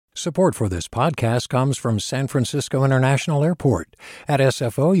Support for this podcast comes from San Francisco International Airport. At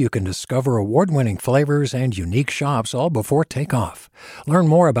SFO, you can discover award-winning flavors and unique shops all before takeoff. Learn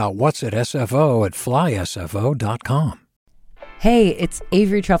more about what's at SFO at flysfo.com. Hey, it's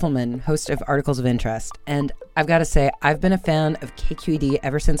Avery Trufelman, host of Articles of Interest, and I've got to say, I've been a fan of KQED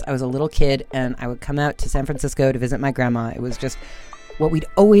ever since I was a little kid, and I would come out to San Francisco to visit my grandma. It was just what we'd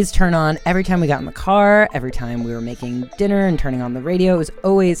always turn on every time we got in the car, every time we were making dinner and turning on the radio. It was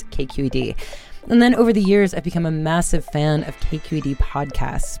always KQED. And then over the years, I've become a massive fan of KQED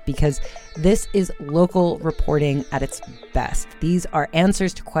podcasts because this is local reporting at its best. These are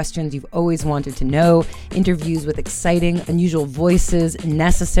answers to questions you've always wanted to know, interviews with exciting, unusual voices,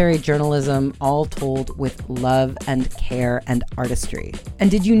 necessary journalism, all told with love and care and artistry. And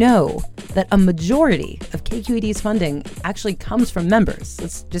did you know that a majority of KQED's funding actually comes from members?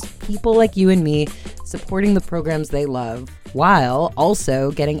 It's just people like you and me supporting the programs they love, while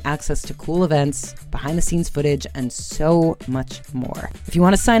also getting access to cool events, behind-the-scenes footage, and so much more. If you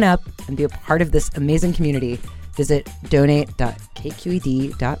want to sign up and be a part of this amazing community, visit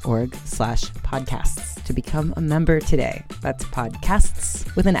donate.kqed.org/podcasts to become a member today. That's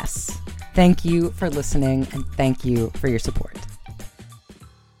podcasts with an S. Thank you for listening, and thank you for your support.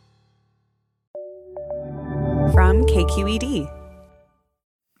 From KQED.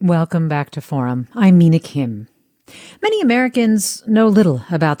 Welcome back to Forum. I'm Mina Kim. Many Americans know little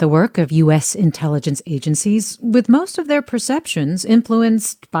about the work of U.S. intelligence agencies, with most of their perceptions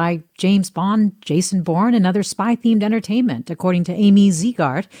influenced by James Bond, Jason Bourne, and other spy-themed entertainment, according to Amy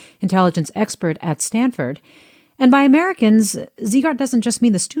Zegart, intelligence expert at Stanford. And by Americans, Zegart doesn't just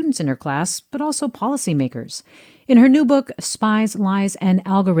mean the students in her class, but also policymakers. In her new book, Spies, Lies, and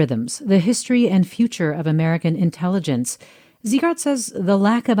Algorithms, The History and Future of American Intelligence, Zegart says the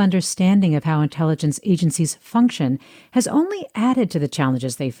lack of understanding of how intelligence agencies function has only added to the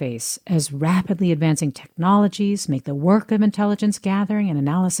challenges they face as rapidly advancing technologies make the work of intelligence gathering and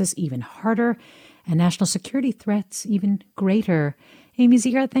analysis even harder and national security threats even greater. Amy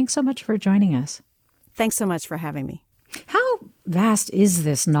Zegart, thanks so much for joining us. Thanks so much for having me. How vast is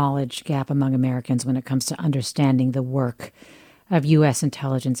this knowledge gap among Americans when it comes to understanding the work of U.S.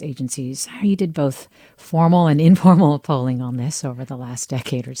 intelligence agencies? You did both formal and informal polling on this over the last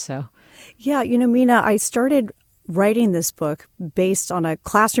decade or so. Yeah, Mina, I started writing this book based on a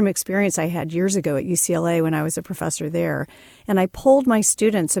classroom experience I had years ago at UCLA when I was a professor there. And I polled my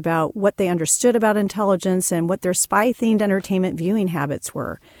students about what they understood about intelligence and what their spy-themed entertainment viewing habits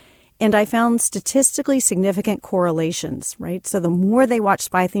were. And I found statistically significant correlations, right? So the more they watched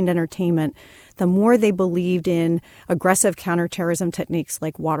spy-themed entertainment, the more they believed in aggressive counterterrorism techniques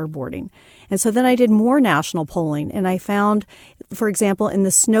like waterboarding. And so then I did more national polling, and I found, for example, in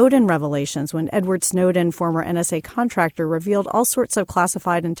the Snowden revelations, when Edward Snowden, former NSA contractor, revealed all sorts of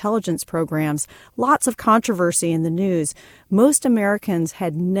classified intelligence programs, lots of controversy in the news, most Americans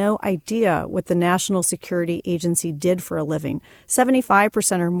had no idea what the National Security Agency did for a living.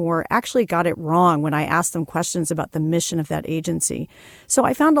 75% or more actually got it wrong when I asked them questions about the mission of that agency. So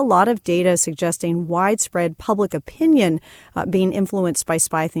I found a lot of data suggesting widespread public opinion being influenced by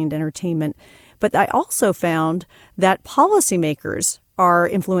spy-themed entertainment. But I also found that policymakers are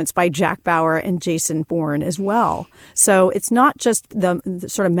influenced by Jack Bauer and Jason Bourne as well. So it's not just the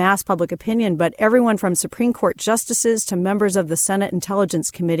sort of mass public opinion, but everyone from Supreme Court justices to members of the Senate Intelligence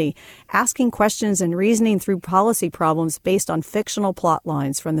Committee asking questions and reasoning through policy problems based on fictional plot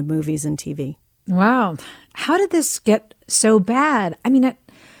lines from the movies and TV. Wow. How did this get so bad? I mean, at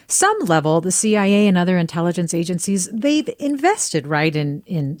some level, the CIA and other intelligence agencies, they've invested, right, in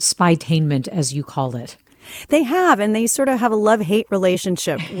spytainment, as you call it. They have, and they sort of have a love-hate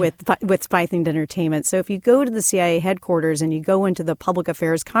relationship with spy-themed entertainment. So if you go to the CIA headquarters and you go into the public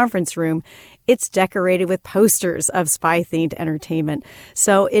affairs conference room, it's decorated with posters of spy-themed entertainment.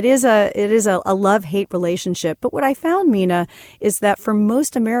 So it is a love-hate relationship. But what I found, Mina, is that for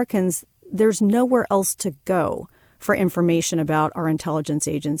most Americans, there's nowhere else to go for information about our intelligence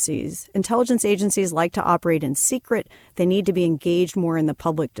agencies. Intelligence agencies like to operate in secret. They need to be engaged more in the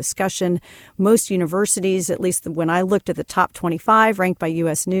public discussion. Most universities, at least when I looked at the top 25 ranked by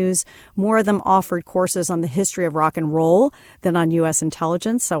U.S. News, more of them offered courses on the history of rock and roll than on U.S.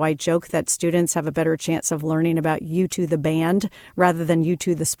 intelligence. So I joke that students have a better chance of learning about U2 the band rather than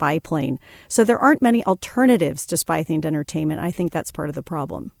U2 the spy plane. So there aren't many alternatives to spy-themed entertainment. I think that's part of the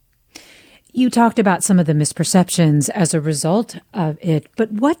problem. You talked about some of the misperceptions as a result of it,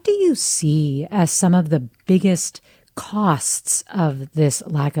 but what do you see as some of the biggest costs of this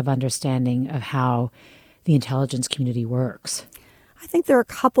lack of understanding of how the intelligence community works? I think there are a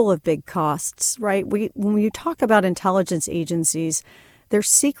couple of big costs, right? When you talk about intelligence agencies, They're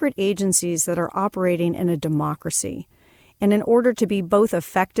secret agencies that are operating in a democracy. And in order to be both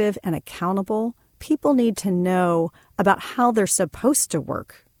effective and accountable, people need to know about how they're supposed to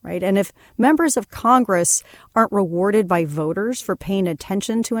work, right? And if members of Congress aren't rewarded by voters for paying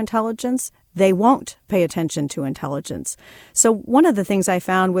attention to intelligence, they won't pay attention to intelligence. So one of the things I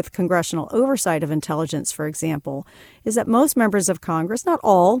found with congressional oversight of intelligence, for example, is that most members of Congress, not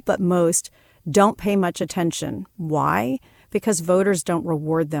all, but most, don't pay much attention. Why? Because voters don't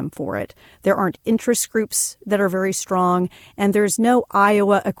reward them for it. There aren't interest groups that are very strong, and there's no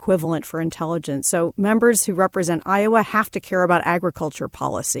Iowa equivalent for intelligence. So members who represent Iowa have to care about agriculture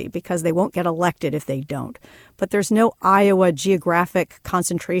policy because they won't get elected if they don't. But there's no Iowa geographic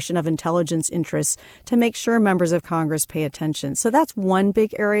concentration of intelligence interests to make sure members of Congress pay attention. So that's one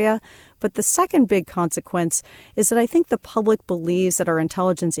big area. But the second big consequence is that I think the public believes that our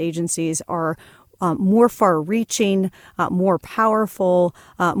intelligence agencies are more far-reaching, more powerful,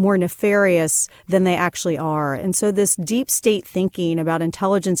 more nefarious than they actually are. And so this deep state thinking about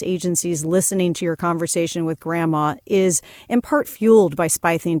intelligence agencies listening to your conversation with grandma is in part fueled by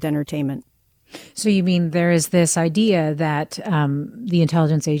spy-themed entertainment. So you mean there is this idea that the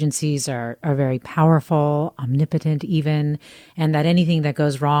intelligence agencies are very powerful, omnipotent even, and that anything that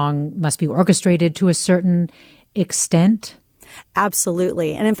goes wrong must be orchestrated to a certain extent?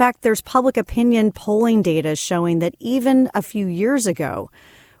 Absolutely. And in fact, there's public opinion polling data showing that even a few years ago,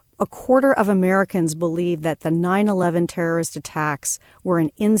 a quarter of Americans believe that the 9/11 terrorist attacks were an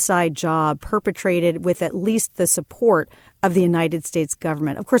inside job perpetrated with at least the support of the United States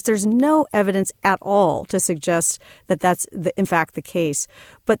government. Of course, there's no evidence at all to suggest that that's in fact the case.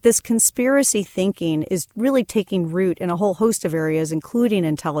 But this conspiracy thinking is really taking root in a whole host of areas, including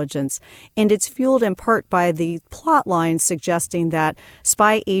intelligence. And it's fueled in part by the plot lines suggesting that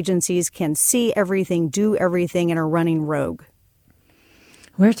spy agencies can see everything, do everything, and are running rogue.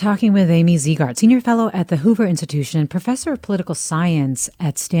 We're talking with Amy Zegart, Senior Fellow at the Hoover Institution and Professor of Political Science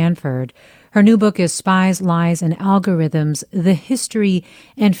at Stanford. Her new book is Spies, Lies, and Algorithms, The History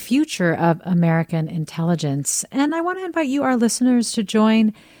and Future of American Intelligence. And I want to invite you, our listeners, to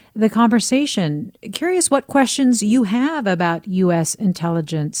join the conversation. Curious what questions you have about U.S.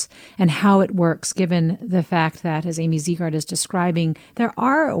 intelligence and how it works, given the fact that, as Amy Zegart is describing, there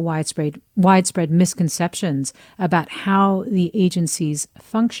are widespread misconceptions about how the agencies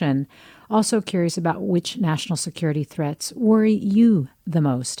function. Also curious about which national security threats worry you the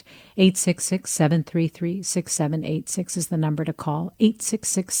most. 866-733-6786 is the number to call.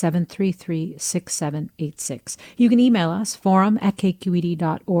 866-733-6786. You can email us,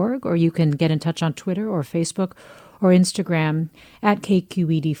 forum@kqed.org, or you can get in touch on Twitter or Facebook or Instagram at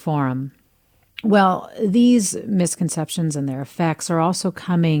KQED Forum. Well, these misconceptions and their effects are also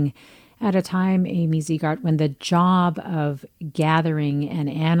coming at a time, Amy Zegart, when the job of gathering and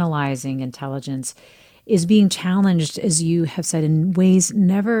analyzing intelligence is being challenged, as you have said, in ways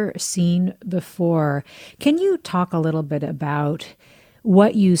never seen before. Can you talk a little bit about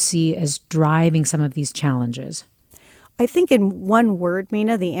what you see as driving some of these challenges? I think in one word,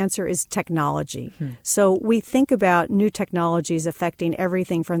 Mina, the answer is technology. So we think about new technologies affecting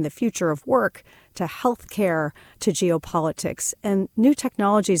everything from the future of work to healthcare to geopolitics. And new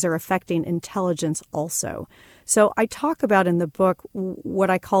technologies are affecting intelligence also. So I talk about in the book what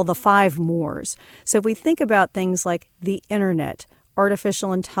I call the 5 mores. So if we think about things like the internet,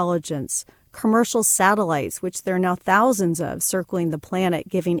 artificial intelligence, commercial satellites, which there are now thousands of circling the planet,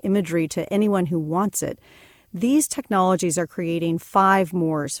 giving imagery to anyone who wants it. These technologies are creating 5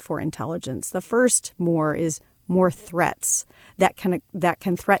 mores for intelligence. The first more is more threats that can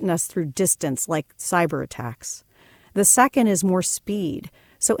threaten us through distance, like cyber attacks. The second is more speed.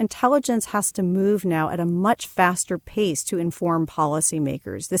 So intelligence has to move now at a much faster pace to inform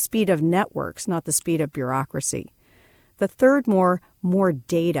policymakers, the speed of networks, not the speed of bureaucracy. The third more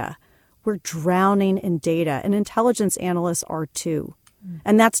data. We're drowning in data, and intelligence analysts are too.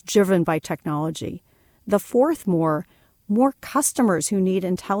 And that's driven by technology. The fourth more customers who need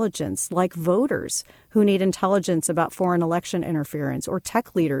intelligence, like voters who need intelligence about foreign election interference, or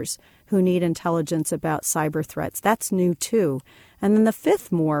tech leaders who need intelligence about cyber threats. That's new too. And then the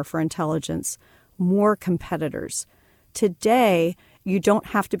fifth more for intelligence, more competitors. Today, you don't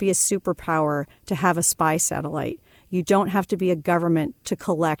have to be a superpower to have a spy satellite. You don't have to be a government to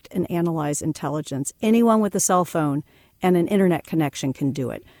collect and analyze intelligence. Anyone with a cell phone and an internet connection can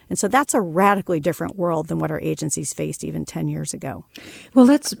do it. And so that's a radically different world than what our agencies faced even 10 years ago. Well,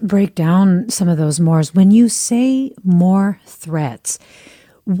 let's break down some of those mores. When you say more threats,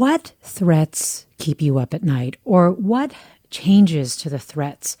 what threats keep you up at night? Or what changes to the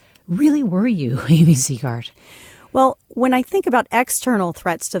threats really worry you, Amy Zegart? Well, when I think about external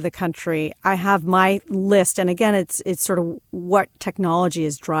threats to the country, I have my list. And again, it's sort of what technology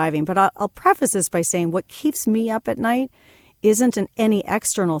is driving. But I'll preface this by saying what keeps me up at night isn't any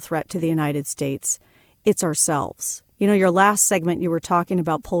external threat to the United States. It's ourselves. You know, your last segment, you were talking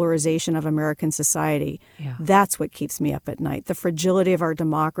about polarization of American society. Yeah. That's what keeps me up at night. The fragility of our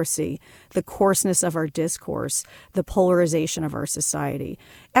democracy, the coarseness of our discourse, the polarization of our society.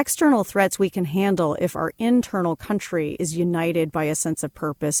 External threats we can handle if our internal country is united by a sense of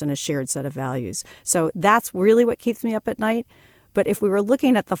purpose and a shared set of values. So that's really what keeps me up at night. But if we were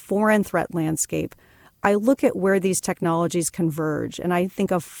looking at the foreign threat landscape, I look at where these technologies converge, and I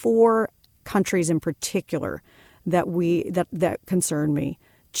think of 4 countries in particular that concern me: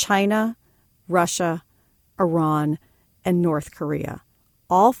 China, Russia, Iran, and North Korea.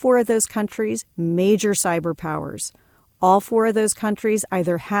 All 4 of those countries, major cyber powers. All 4 of those countries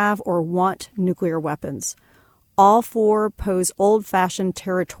either have or want nuclear weapons. All 4 pose old-fashioned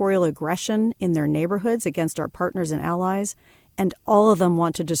territorial aggression in their neighborhoods against our partners and allies, and all of them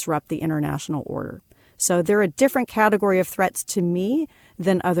want to disrupt the international order. So they're a different category of threats to me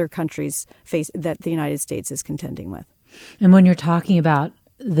than other countries face that the United States is contending with. And when you're talking about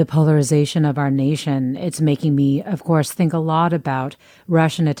the polarization of our nation, it's making me, of course, think a lot about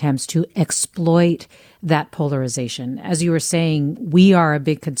Russian attempts to exploit that polarization. As you were saying, we are a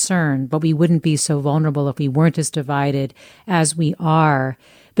big concern, but we wouldn't be so vulnerable if we weren't as divided as we are.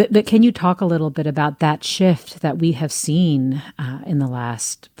 But can you talk a little bit about that shift that we have seen in the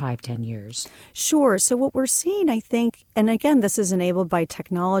last 5-10 years? Sure. So what we're seeing, I think, and again, this is enabled by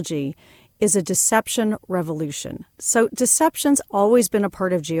technology, is a deception revolution. So deception's always been a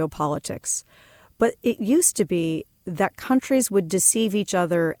part of geopolitics. But it used to be that countries would deceive each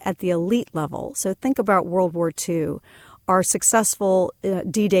other at the elite level. So think about World War II. Our successful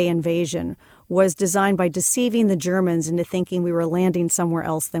D-Day invasion was designed by deceiving the Germans into thinking we were landing somewhere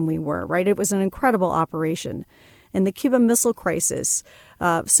else than we were, right? It was an incredible operation. In the Cuban Missile Crisis,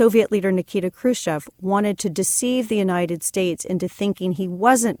 Soviet leader Nikita Khrushchev wanted to deceive the United States into thinking he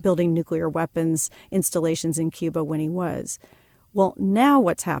wasn't building nuclear weapons installations in Cuba when he was. Well, now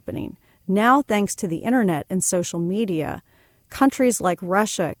what's happening? Now, thanks to the internet and social media, countries like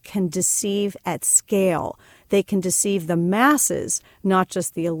Russia can deceive at scale. They can deceive the masses, not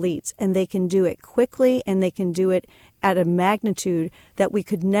just the elites, and they can do it quickly, and they can do it at a magnitude that we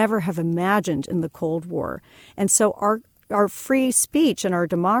could never have imagined in the Cold War. And so our free speech and our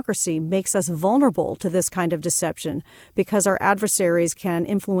democracy makes us vulnerable to this kind of deception because our adversaries can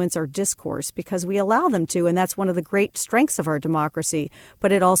influence our discourse because we allow them to, and that's one of the great strengths of our democracy,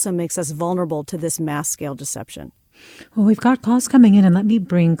 but it also makes us vulnerable to this mass-scale deception. Well, we've got calls coming in, and let me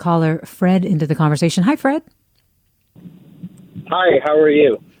bring caller Fred into the conversation. Hi, Fred. Hi, how are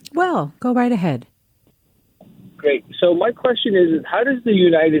you? Well, go right ahead. Great. So my question is how does the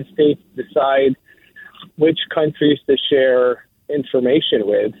United States decide which countries to share information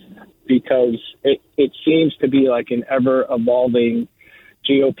with? Because it seems to be like an ever-evolving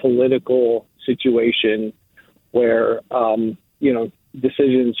geopolitical situation where,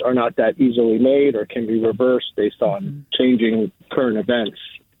 decisions are not that easily made or can be reversed based on changing current events.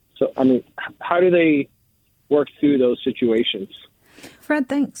 So, how do they work through those situations? Fred,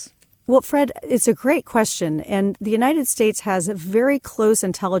 thanks. Well, Fred, it's a great question. And the United States has a very close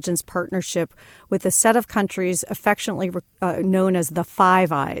intelligence partnership with a set of countries affectionately known as the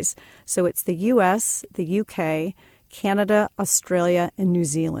Five Eyes. So it's the U.S., the U.K., Canada, Australia, and New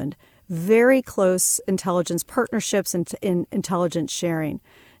Zealand. Very close intelligence partnerships and in intelligence sharing.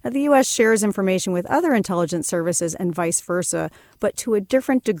 Now, the U.S. shares information with other intelligence services and vice versa, but to a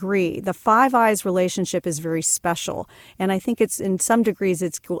different degree. The Five Eyes relationship is very special, and I think it's in some degrees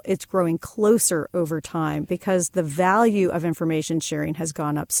it's growing closer over time because the value of information sharing has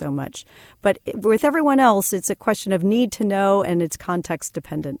gone up so much. But with everyone else, it's a question of need to know, and it's context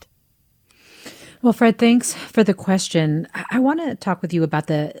dependent. Well, Fred, thanks for the question. I want to talk with you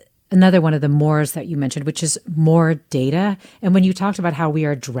about another one of the mores that you mentioned, which is more data. And when you talked about how we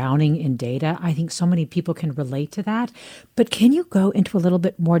are drowning in data, I think so many people can relate to that. But can you go into a little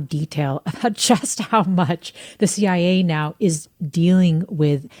bit more detail about just how much the CIA now is dealing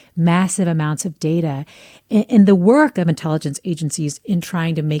with massive amounts of data and the work of intelligence agencies in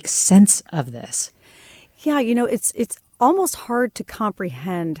trying to make sense of this? Yeah, it's almost hard to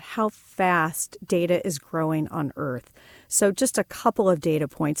comprehend how fast data is growing on Earth. So just a couple of data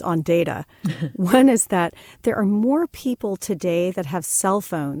points on data. One is that there are more people today that have cell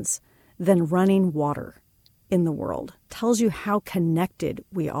phones than running water in the world. Tells you how connected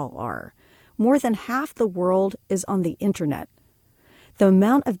we all are. More than half the world is on the internet. the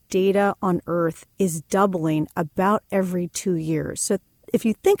amount of data on Earth is doubling about every 2 years. So if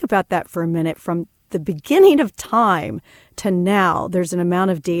you think about that for a minute, from the beginning of time to now, there's an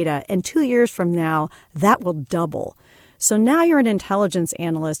amount of data, and 2 years from now, that will double. So now you're an intelligence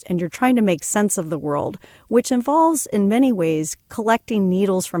analyst and you're trying to make sense of the world, which involves, in many ways, collecting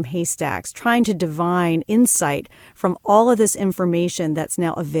needles from haystacks, trying to divine insight from all of this information that's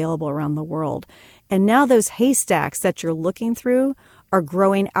now available around the world. And now those haystacks that you're looking through are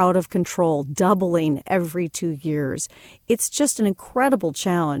growing out of control, doubling every 2 years. It's just an incredible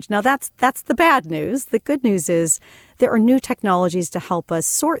challenge. Now, that's the bad news. The good news is there are new technologies to help us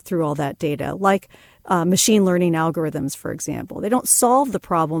sort through all that data, like machine learning algorithms, for example. They don't solve the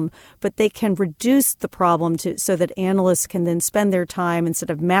problem, but they can reduce the problem so that analysts can then spend their time, instead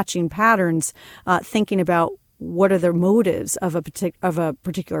of matching patterns, thinking about what are the motives of a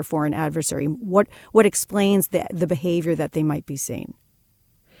particular foreign adversary, what explains the behavior that they might be seeing.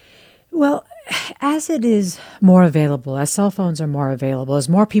 Well, as it is more available, as cell phones are more available, as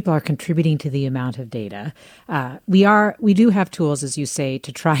more people are contributing to the amount of data, we do have tools, as you say,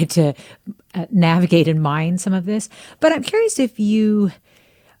 to try to navigate and mine some of this. But I'm curious if you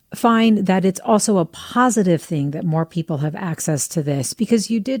find that it's also a positive thing that more people have access to this,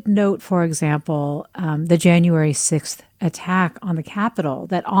 because you did note, for example, the January 6th attack on the Capitol,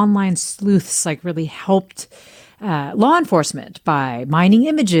 that online sleuths really helped law enforcement by mining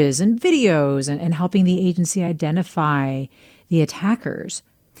images and videos and helping the agency identify the attackers.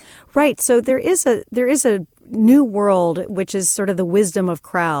 Right. So there is a new world, which is sort of the wisdom of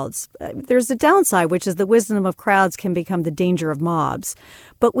crowds. There's a downside, which is the wisdom of crowds can become the danger of mobs.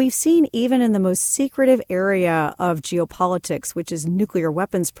 But we've seen, even in the most secretive area of geopolitics, which is nuclear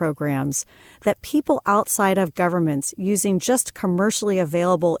weapons programs, that people outside of governments, using just commercially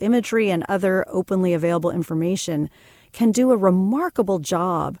available imagery and other openly available information, can do a remarkable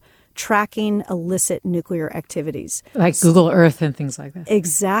job tracking illicit nuclear activities. Like Google Earth and things like that.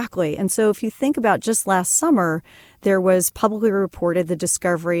 Exactly. And so if you think about just last summer, there was publicly reported the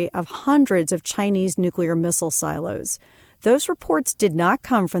discovery of hundreds of Chinese nuclear missile silos. Those reports did not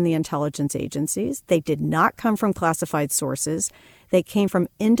come from the intelligence agencies. They did not come from classified sources. They came from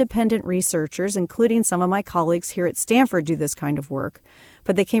independent researchers, including some of my colleagues here at Stanford do this kind of work.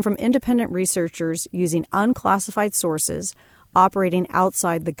 But they came from independent researchers using unclassified sources operating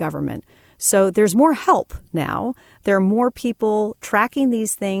outside the government. So there's more help now. There are more people tracking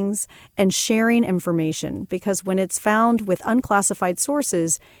these things and sharing information, because when it's found with unclassified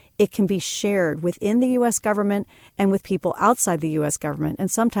sources, it can be shared within the U.S. government and with people outside the U.S. government.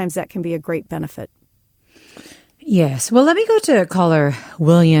 And sometimes that can be a great benefit. Yes. Well, let me go to caller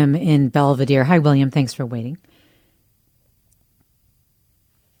William in Belvedere. Hi, William. Thanks for waiting.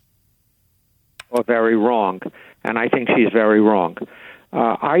 Well, very wrong. And I think she's very wrong.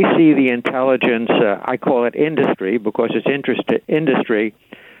 I see the intelligence, I call it industry because it's industry.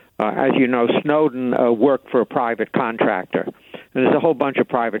 As you know, Snowden worked for a private contractor. And there's a whole bunch of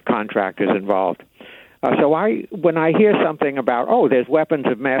private contractors involved. So when I hear something about, there's weapons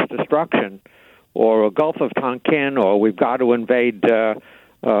of mass destruction, or a Gulf of Tonkin, or we've got to invade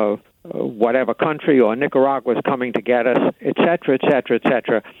whatever country, or Nicaragua's coming to get us, et cetera, et cetera, et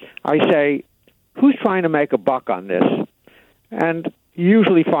cetera, I say, who's trying to make a buck on this? And you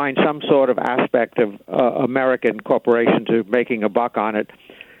usually find some sort of aspect of American corporations who are making a buck on it,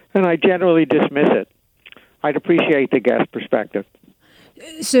 and I generally dismiss it. I'd appreciate the guest perspective.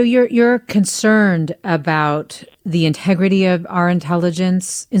 So you're concerned about the integrity of our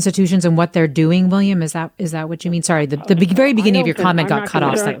intelligence institutions and what they're doing, William? Is that what you mean? Sorry, the very beginning of your comment got cut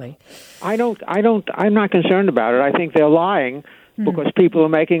off slightly. I'm not concerned about it. I think they're lying because people are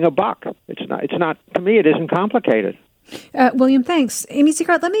making a buck. It's not, to me, it isn't complicated. William, thanks. Amy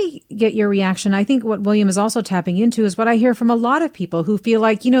Zegart, let me get your reaction. I think what William is also tapping into is what I hear from a lot of people who feel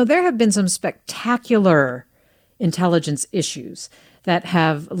like, there have been some spectacular intelligence issues that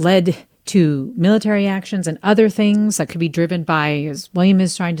have led to military actions and other things that could be driven by, as William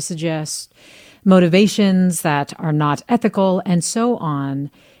is trying to suggest, motivations that are not ethical and so on.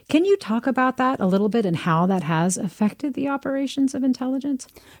 Can you talk about that a little bit and how that has affected the operations of intelligence?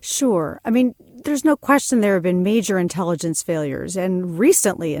 Sure. I mean, there's no question there have been major intelligence failures and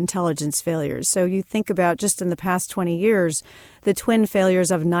recently intelligence failures. So you think about just in the past 20 years, the twin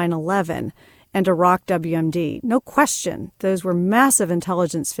failures of 9/11 and Iraq WMD. No question, those were massive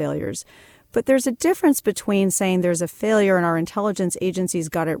intelligence failures. But there's a difference between saying there's a failure and our intelligence agencies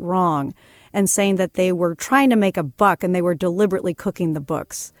got it wrong and saying that they were trying to make a buck and they were deliberately cooking the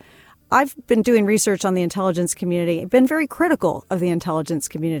books. I've been doing research on the intelligence community, been very critical of the intelligence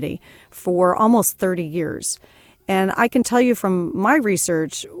community for almost 30 years. And I can tell you from my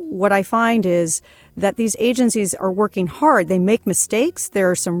research, what I find is that these agencies are working hard. They make mistakes. There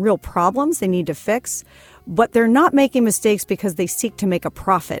are some real problems they need to fix. But they're not making mistakes because they seek to make a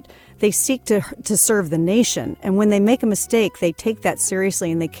profit. They seek to serve the nation. And when they make a mistake, they take that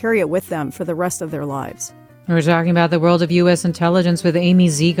seriously and they carry it with them for the rest of their lives. We're talking about the world of U.S. intelligence with Amy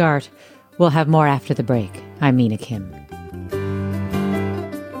Zegart. We'll have more after the break. I'm Mina Kim.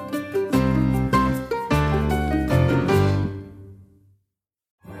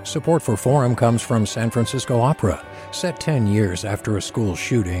 Support for Forum comes from San Francisco Opera. Set 10 years after a school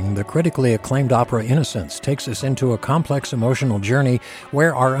shooting, the critically acclaimed opera Innocence takes us into a complex emotional journey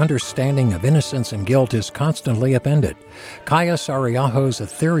where our understanding of innocence and guilt is constantly upended. Kaya Sariaho's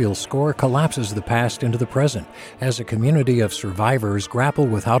ethereal score collapses the past into the present as a community of survivors grapple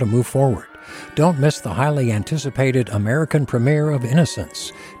with how to move forward. Don't miss the highly anticipated American premiere of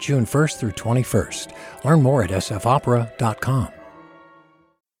Innocence, June 1st through 21st. Learn more at sfopera.com.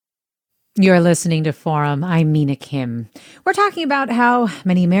 You're listening to Forum. I'm Mina Kim. We're talking about how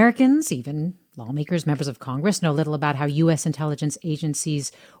many Americans, even lawmakers, members of Congress, know little about how U.S. intelligence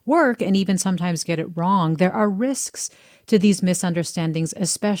agencies work and even sometimes get it wrong. There are risks to these misunderstandings,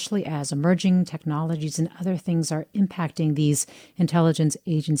 especially as emerging technologies and other things are impacting these intelligence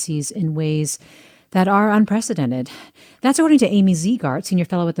agencies in ways that are unprecedented. That's according to Amy Zegart, senior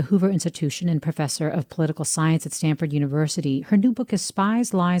fellow at the Hoover Institution and professor of political science at Stanford University. Her new book is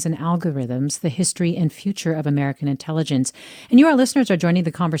Spies, Lies, and Algorithms, The History and Future of American Intelligence. And you, our listeners, are joining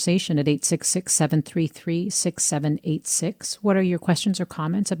the conversation at 866-733-6786. What are your questions or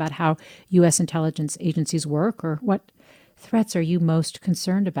comments about how U.S. intelligence agencies work, or what threats are you most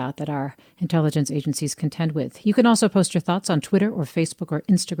concerned about that our intelligence agencies contend with? You can also post your thoughts on Twitter or Facebook or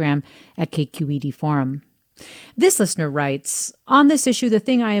Instagram at KQED Forum. This listener writes, on this issue, the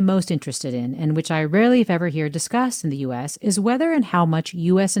thing I am most interested in, and which I rarely if ever hear discussed in the U.S., is whether and how much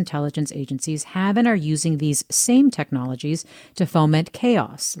U.S. intelligence agencies have and are using these same technologies to foment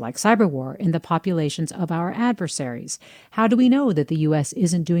chaos, like cyberwar, in the populations of our adversaries. How do we know that the U.S.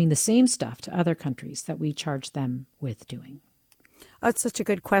 isn't doing the same stuff to other countries that we charge them with doing? That's such a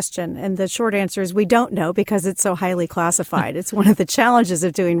good question. And the short answer is we don't know because it's so highly classified. It's one of the challenges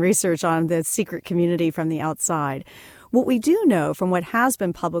of doing research on the secret community from the outside. What we do know from what has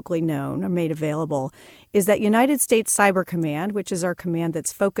been publicly known or made available is that United States Cyber Command, which is our command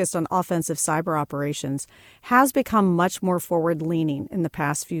that's focused on offensive cyber operations, has become much more forward-leaning in the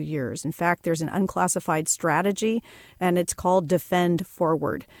past few years. In fact, there's an unclassified strategy, and it's called Defend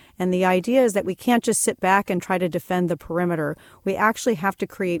Forward. And the idea is that we can't just sit back and try to defend the perimeter. We actually have to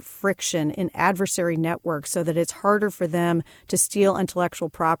create friction in adversary networks so that it's harder for them to steal intellectual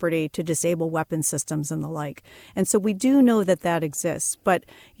property, to disable weapon systems and the like. And so we do know that that exists. But,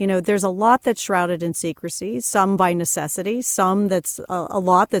 there's a lot that's shrouded in secrecy, some by necessity, some that's a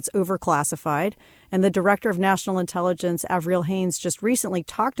lot that's overclassified. And the Director of National Intelligence, Avril Haines, just recently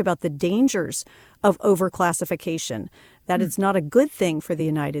talked about the dangers of overclassification, that it's not a good thing for the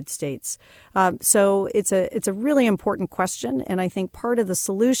United States. So it's a really important question. And I think part of the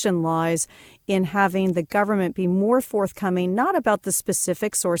solution lies in having the government be more forthcoming, not about the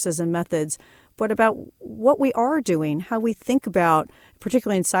specific sources and methods, but about what we are doing, how we think about,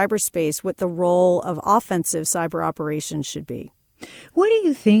 particularly in cyberspace, what the role of offensive cyber operations should be. What do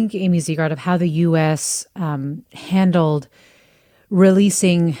you think, Amy Zegart, of how the U.S. handled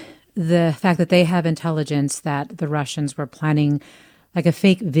releasing the fact that they have intelligence that the Russians were planning like a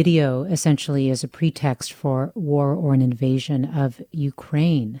fake video, essentially, as a pretext for war or an invasion of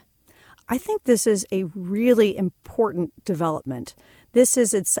Ukraine? I think this is a really important development. This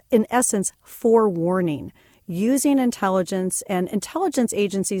is, it's in essence, forewarning. Using intelligence, and intelligence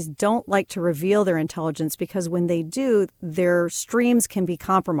agencies don't like to reveal their intelligence because when they do, their streams can be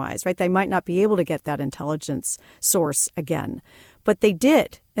compromised, right? They might not be able to get that intelligence source again. But they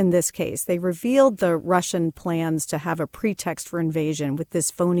did in this case. They revealed the Russian plans to have a pretext for invasion with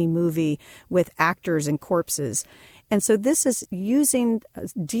this phony movie with actors and corpses. And so this is using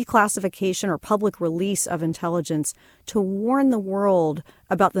declassification or public release of intelligence to warn the world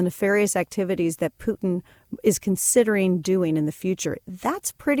about the nefarious activities that Putin is considering doing in the future.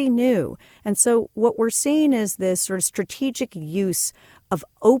 That's pretty new. And so what we're seeing is this sort of strategic use of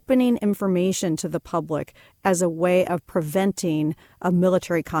opening information to the public as a way of preventing a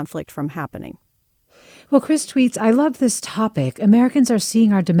military conflict from happening. Well, Chris tweets, I love this topic. Americans are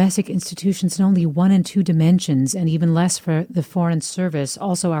seeing our domestic institutions in only 1 and 2 dimensions, and even less for the foreign service.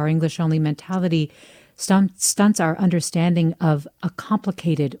 Also, our English-only mentality stunts our understanding of a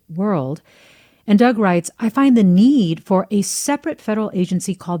complicated world. And Doug writes, I find the need for a separate federal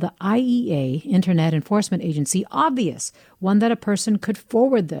agency called the IEA, Internet Enforcement Agency, obvious, one that a person could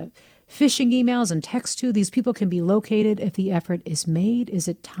forward the phishing emails and text to. These people can be located if the effort is made. Is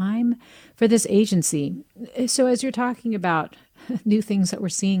it time for this agency? So as you're talking about new things that we're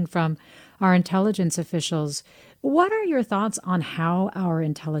seeing from our intelligence officials, what are your thoughts on how our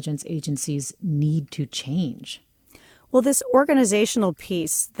intelligence agencies need to change? Well, this organizational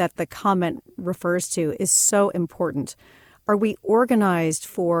piece that the comment refers to is so important. Are we organized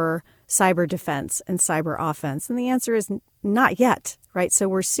for cyber defense and cyber offense? And the answer is not yet, right? So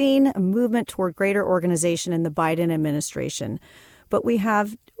we're seeing a movement toward greater organization in the Biden administration. But we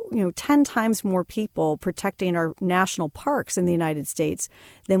have 10 times more people protecting our national parks in the United States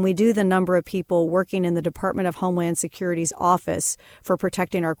than we do the number of people working in the Department of Homeland Security's office for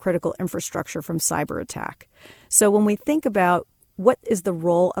protecting our critical infrastructure from cyber attack. So when we think about what is the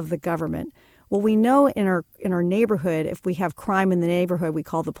role of the government, well, we know in our neighborhood, if we have crime in the neighborhood, we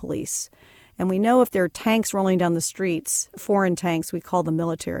call the police. And we know if there are tanks rolling down the streets, foreign tanks, we call the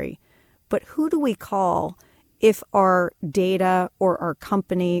military. But who do we call if our data or our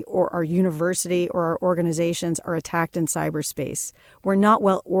company or our university or our organizations are attacked in cyberspace? We're not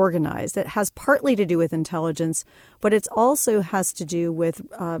well organized. That has partly to do with intelligence, but it also has to do with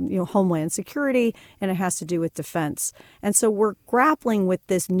Homeland Security, and it has to do with defense. And so we're grappling with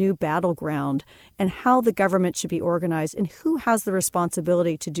this new battleground and how the government should be organized and who has the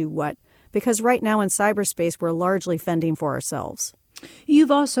responsibility to do what. Because right now in cyberspace, we're largely fending for ourselves.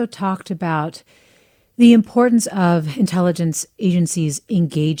 You've also talked about the importance of intelligence agencies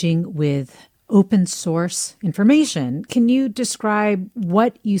engaging with open source information. Can you describe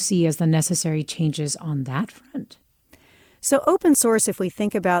what you see as the necessary changes on that front? So open source, if we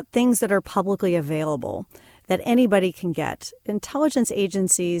think about things that are publicly available, that anybody can get, intelligence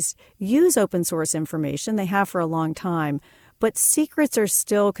agencies use open source information. They have for a long time. But secrets are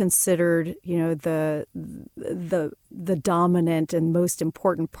still considered, the dominant and most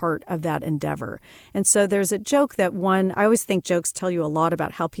important part of that endeavor. And so there's a joke that I always think jokes tell you a lot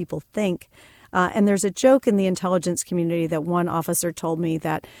about how people think. And there's a joke in the intelligence community that one officer told me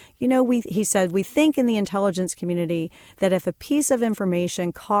that, he said, we think in the intelligence community that if a piece of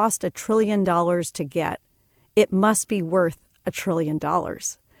information cost $1 trillion to get, it must be worth $1 trillion.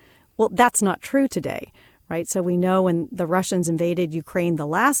 Well, that's not true today. Right. So we know when the Russians invaded Ukraine the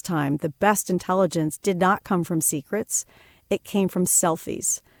last time, the best intelligence did not come from secrets. It came from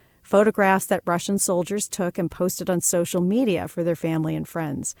selfies, photographs that Russian soldiers took and posted on social media for their family and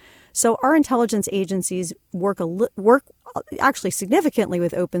friends. So our intelligence agencies work actually significantly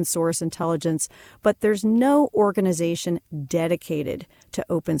with open source intelligence, but there's no organization dedicated to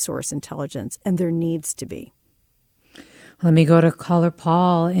open source intelligence, and there needs to be. Let me go to caller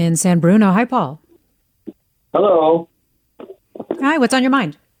Paul in San Bruno. Hi, Paul. Hello. Hi, what's on your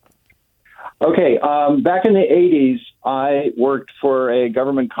mind? Okay, back in the 80s, I worked for a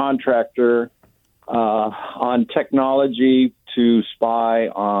government contractor on technology to spy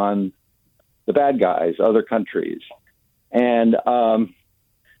on the bad guys, other countries. And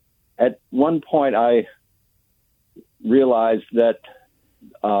at one point, I realized that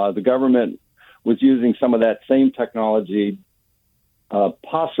the government was using some of that same technology,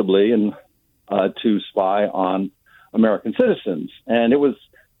 possibly, to spy on American citizens. And it was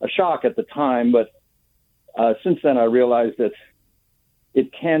a shock at the time, but since then I realized that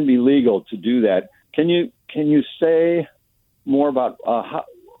it can be legal to do that. Can you say more about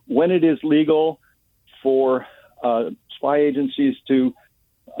when it is legal for spy agencies to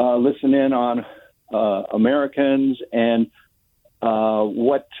listen in on Americans and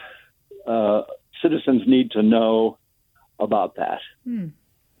what citizens need to know about that?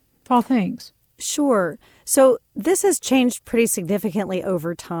 Paul, thanks. Sure. So this has changed pretty significantly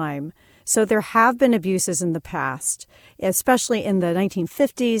over time. So there have been abuses in the past, especially in the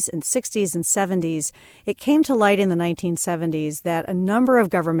 1950s and 60s and 70s. It came to light in the 1970s that a number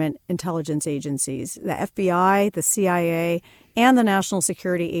of government intelligence agencies, the FBI, the CIA, and the National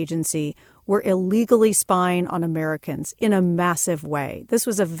Security Agency, were illegally spying on Americans in a massive way. This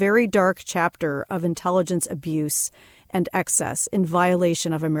was a very dark chapter of intelligence abuse and excess in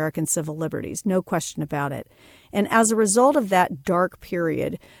violation of American civil liberties, no question about it. And as a result of that dark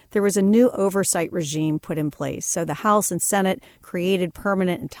period, there was a new oversight regime put in place. So the House and Senate created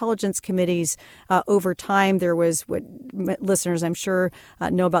permanent intelligence committees. Over time, there was what listeners, I'm sure,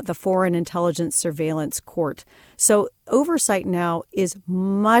 know about the Foreign Intelligence Surveillance Court. So oversight now is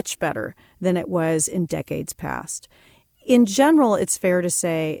much better than it was in decades past. in general, it's fair to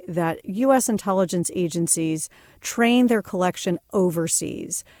say that U.S. intelligence agencies train their collection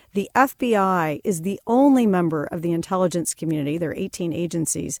overseas. The FBI is the only member of the intelligence community, there are 18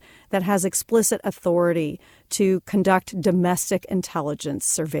 agencies, that has explicit authority to conduct domestic intelligence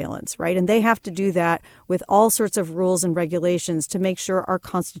surveillance, right? And they have to do that with all sorts of rules and regulations to make sure our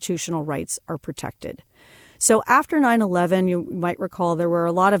constitutional rights are protected. So after 9/11, you might recall there were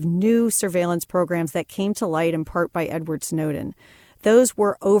a lot of new surveillance programs that came to light in part by Edward Snowden. Those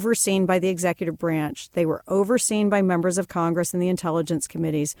were overseen by the executive branch. They were overseen by members of Congress and the intelligence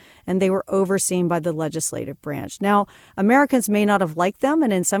committees, and they were overseen by the legislative branch. Now, Americans may not have liked them,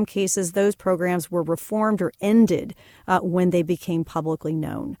 and in some cases, those programs were reformed or ended when they became publicly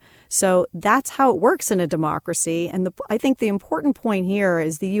known. So that's how it works in a democracy. And I think the important point here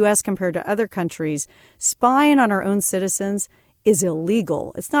is the U.S. compared to other countries, spying on our own citizens is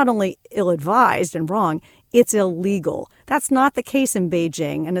illegal. It's not only ill-advised and wrong, it's illegal. That's not the case in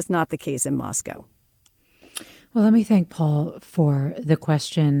Beijing, and it's not the case in Moscow. Well, let me thank Paul for the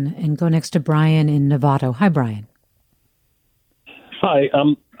question and go next to Brian in Novato. Hi, Brian. Hi.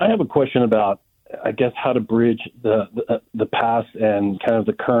 I have a question about, I guess, how to bridge the past and kind of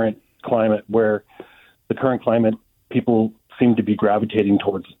the current climate, where the current climate, people seem to be gravitating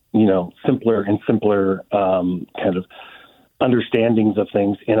towards, simpler and simpler kind of understandings of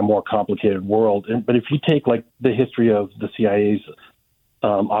things in a more complicated world. But if you take like the history of the CIA's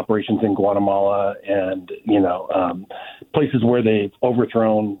operations in Guatemala and, places where they've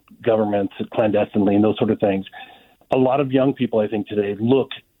overthrown governments clandestinely and those sort of things, a lot of young people, I think, today look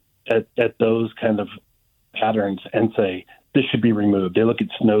at those kind of patterns and say, this should be removed. They look at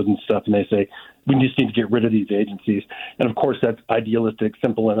Snowden stuff and they say, we just need to get rid of these agencies. And of course, that's idealistic,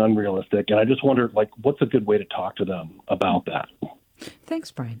 simple, and unrealistic. And I just wonder, what's a good way to talk to them about that?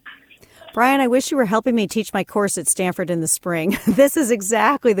 Thanks, Brian. Brian, I wish you were helping me teach my course at Stanford in the spring. This is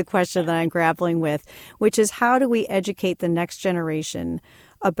exactly the question that I'm grappling with, which is how do we educate the next generation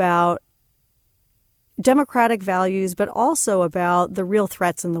about democratic values, but also about the real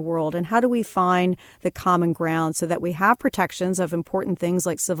threats in the world, and how do we find the common ground so that we have protections of important things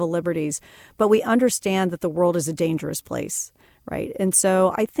like civil liberties, but we understand that the world is a dangerous place, right? And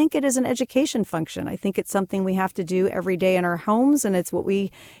so I think it is an education function. I think it's something we have to do every day in our homes, and it's what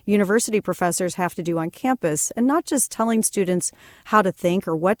we university professors have to do on campus, and not just telling students how to think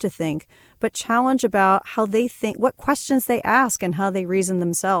or what to think, but challenge about how they think, what questions they ask and how they reason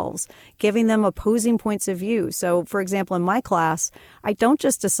themselves, giving them opposing points of view. So, for example, in my class, I don't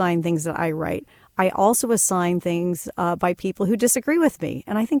just assign things that I write. I also assign things by people who disagree with me.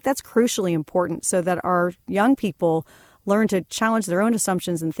 And I think that's crucially important so that our young people learn to challenge their own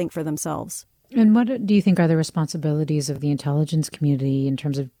assumptions and think for themselves. And what do you think are the responsibilities of the intelligence community in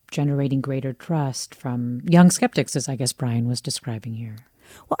terms of generating greater trust from young skeptics, as I guess Brian was describing here?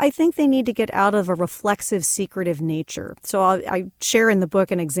 Well, I think they need to get out of a reflexive, secretive nature. So I share in the book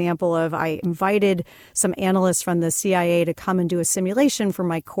an example of I invited some analysts from the CIA to come and do a simulation for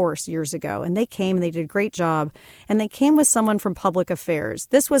my course years ago. And they came and they did a great job. And they came with someone from public affairs.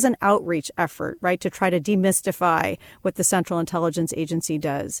 This was an outreach effort, right, to try to demystify what the Central Intelligence Agency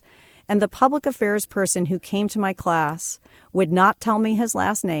does. And the public affairs person who came to my class would not tell me his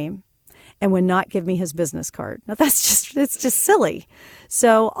last name and would not give me his business card. Now, it's just silly.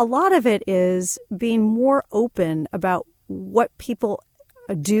 So a lot of it is being more open about what people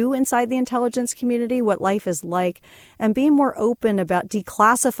do inside the intelligence community, what life is like, and being more open about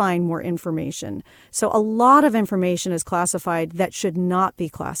declassifying more information. So a lot of information is classified that should not be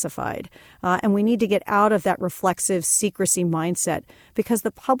classified. And we need to get out of that reflexive secrecy mindset because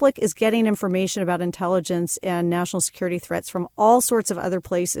the public is getting information about intelligence and national security threats from all sorts of other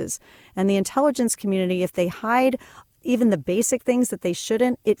places. And the intelligence community, if they hide even the basic things that they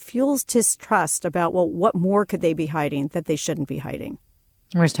shouldn't, it fuels distrust about, well, what more could they be hiding that they shouldn't be hiding?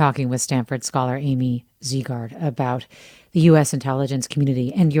 We're talking with Stanford scholar Amy Zegart about the U.S. intelligence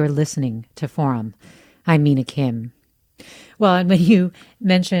community, and you're listening to Forum. I'm Mina Kim. Well, and when you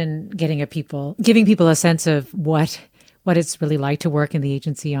mention giving people a sense of what it's really like to work in the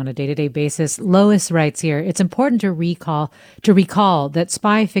agency on a day-to-day basis, Lois writes here, it's important to recall that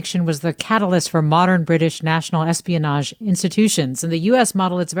spy fiction was the catalyst for modern British national espionage institutions. In the U.S.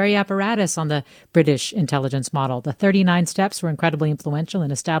 model, it's very apparatus on the British intelligence model. The 39 steps were incredibly influential in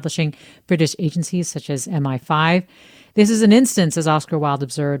establishing British agencies such as MI5. This is an instance, as Oscar Wilde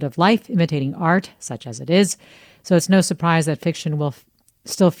observed, of life imitating art, such as it is. So it's no surprise that fiction will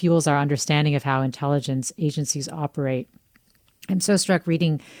still fuels our understanding of how intelligence agencies operate. I'm so struck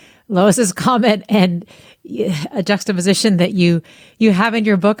reading Lois's comment and a juxtaposition that you have in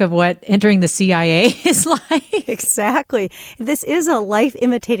your book of what entering the CIA is like. Exactly. This is a life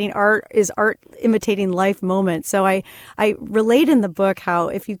imitating art, is art imitating life moment. So I relate in the book how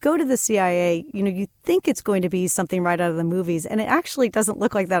if you go to the CIA, you think it's going to be something right out of the movies, and it actually doesn't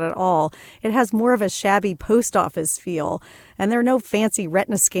look like that at all. It has more of a shabby post office feel, and there are no fancy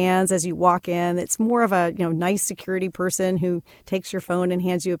retina scans as you walk in. It's more of a nice security person who takes your phone and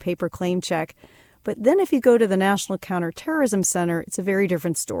hands you a paper claim check. But then if you go to the National Counterterrorism Center, it's a very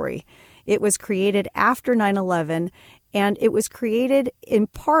different story. It was created after 9/11, and it was created in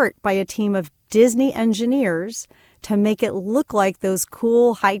part by a team of Disney engineers to make it look like those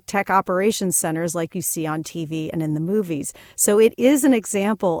cool high-tech operations centers like you see on TV and in the movies. So it is an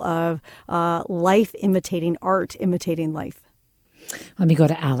example of life imitating art, imitating life. Let me go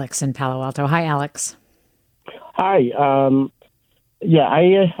to Alex in Palo Alto. Hi, Alex. Hi.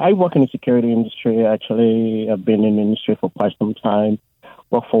 I work in the security industry. Actually, I've been in the industry for quite some time.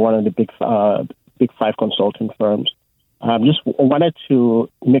 Work for one of the big five consulting firms. Just wanted to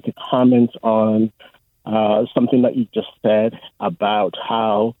make a comment on something that you just said about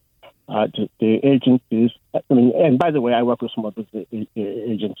how the agencies. And by the way, I work with some of those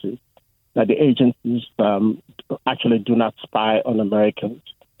agencies. That the agencies actually do not spy on Americans.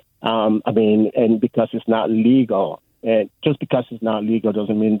 And because it's not legal. And just because it's not legal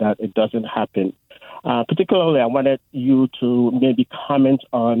doesn't mean that it doesn't happen. Particularly, I wanted you to maybe comment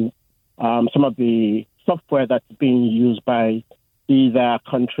on some of the software that's being used by either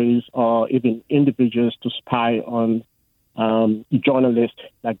countries or even individuals to spy on journalists,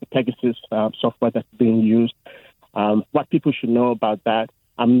 like the Pegasus software that's being used. What people should know about that.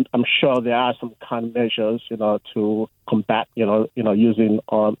 I'm sure there are some countermeasures, to combat, using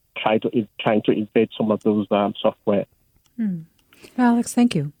or trying to evade some of those software. Alex,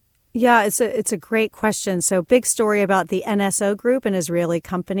 thank you. Yeah, it's a great question. So big story about the NSO Group, an Israeli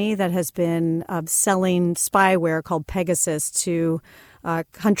company that has been selling spyware called Pegasus to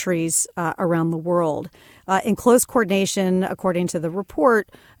countries around the world in close coordination, according to the report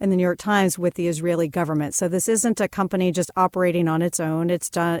in the New York Times, with the Israeli government. So this isn't a company just operating on its own. It's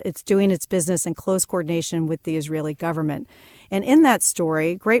doing its business in close coordination with the Israeli government. And in that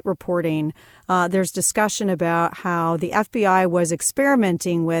story, great reporting, there's discussion about how the FBI was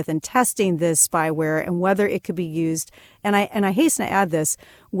experimenting with and testing this spyware and whether it could be used. And I hasten to add this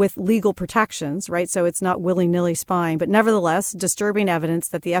with legal protections, right? So it's not willy-nilly spying, but nevertheless, disturbing evidence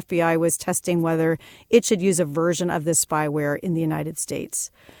that the FBI was testing whether it should use a version of this spyware in the United States.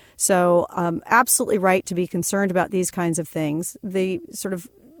 So absolutely right to be concerned about these kinds of things. The sort of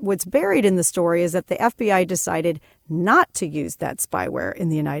what's buried in the story is that the FBI decided not to use that spyware in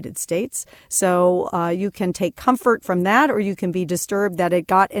the United States. So you can take comfort from that, or you can be disturbed that it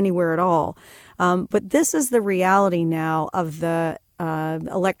got anywhere at all. But this is the reality now of the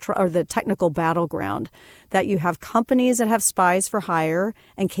the technical battleground, that you have companies that have spies for hire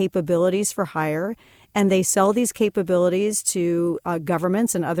and capabilities for hire, and they sell these capabilities to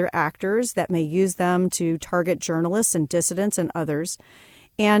governments and other actors that may use them to target journalists and dissidents and others.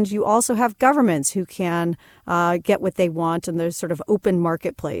 And you also have governments who can get what they want in their sort of open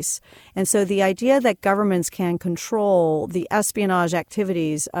marketplace. And so the idea that governments can control the espionage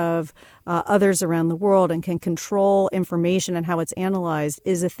activities of others around the world and can control information and how it's analyzed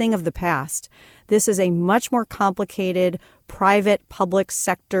is a thing of the past. This is a much more complicated private public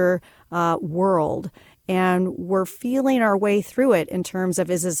sector world. And we're feeling our way through it in terms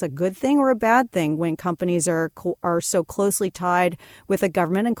of, is this a good thing or a bad thing when companies are so closely tied with a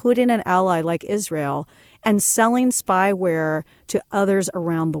government, including an ally like Israel, and selling spyware to others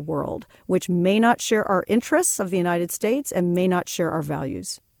around the world, which may not share our interests of the United States and may not share our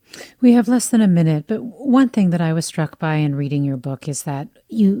values. We have less than a minute, but one thing that I was struck by in reading your book is that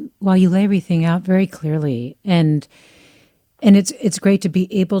while you lay everything out very clearly, and it's great to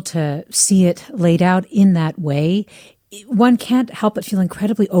be able to see it laid out in that way, one can't help but feel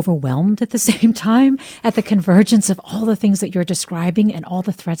incredibly overwhelmed at the same time at the convergence of all the things that you're describing and all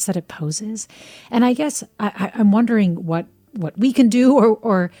the threats that it poses. And I guess I'm wondering what we can do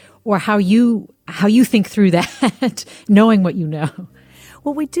or how you think through that, knowing what you know.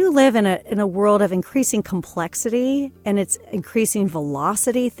 Well, we do live in a world of increasing complexity and it's increasing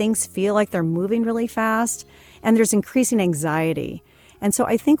velocity. Things feel like they're moving really fast, and there's increasing anxiety. And so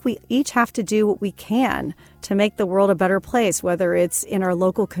I think we each have to do what we can to make the world a better place, whether it's in our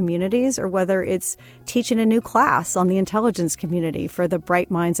local communities or whether it's teaching a new class on the intelligence community for the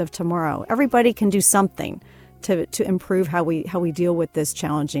bright minds of tomorrow. Everybody can do something to improve how we deal with this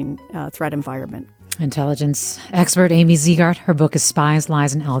challenging threat environment. Intelligence expert Amy Zegart. Her book is Spies,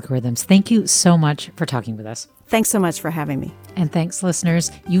 Lies, and Algorithms. Thank you so much for talking with us. Thanks so much for having me. And thanks,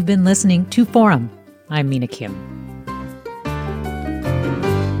 listeners. You've been listening to Forum. I'm Mina Kim.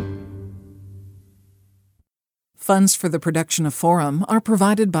 Funds for the production of Forum are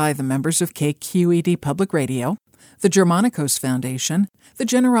provided by the members of KQED Public Radio, the Germanicos Foundation, the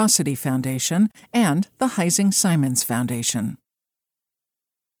Generosity Foundation, and the Heising-Simons Foundation.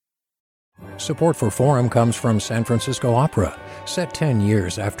 Support for Forum comes from San Francisco Opera. Set 10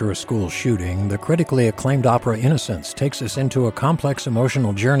 years after a school shooting, the critically acclaimed opera Innocence takes us into a complex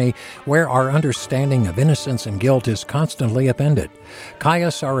emotional journey where our understanding of innocence and guilt is constantly upended. Kaya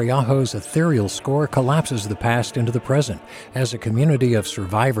Sariaho's ethereal score collapses the past into the present as a community of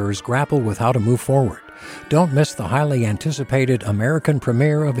survivors grapple with how to move forward. Don't miss the highly anticipated American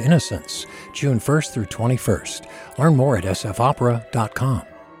premiere of Innocence, June 1st through 21st. Learn more at sfopera.com.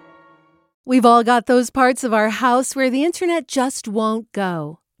 We've all got those parts of our house where the internet just won't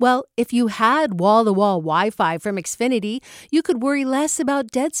go. Well, if you had wall-to-wall Wi-Fi from Xfinity, you could worry less about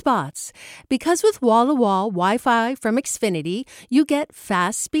dead spots. Because with wall-to-wall Wi-Fi from Xfinity, you get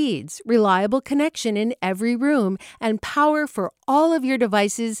fast speeds, reliable connection in every room, and power for all of your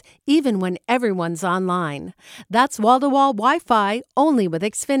devices, even when everyone's online. That's wall-to-wall Wi-Fi only with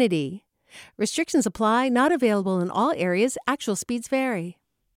Xfinity. Restrictions apply, not available in all areas. Actual speeds vary.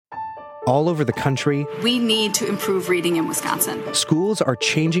 All over the country, we need to improve reading in Wisconsin. Schools are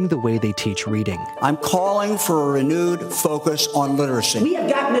changing the way they teach reading. I'm calling for a renewed focus on literacy. We have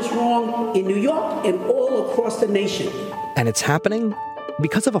gotten this wrong in New York and all across the nation. And it's happening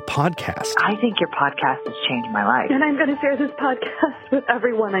because of a podcast. I think your podcast has changed my life. And I'm going to share this podcast with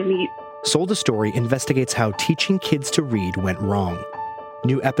everyone I meet. Sold a Story investigates how teaching kids to read went wrong.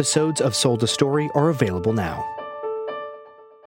 New episodes of Sold a Story are available now.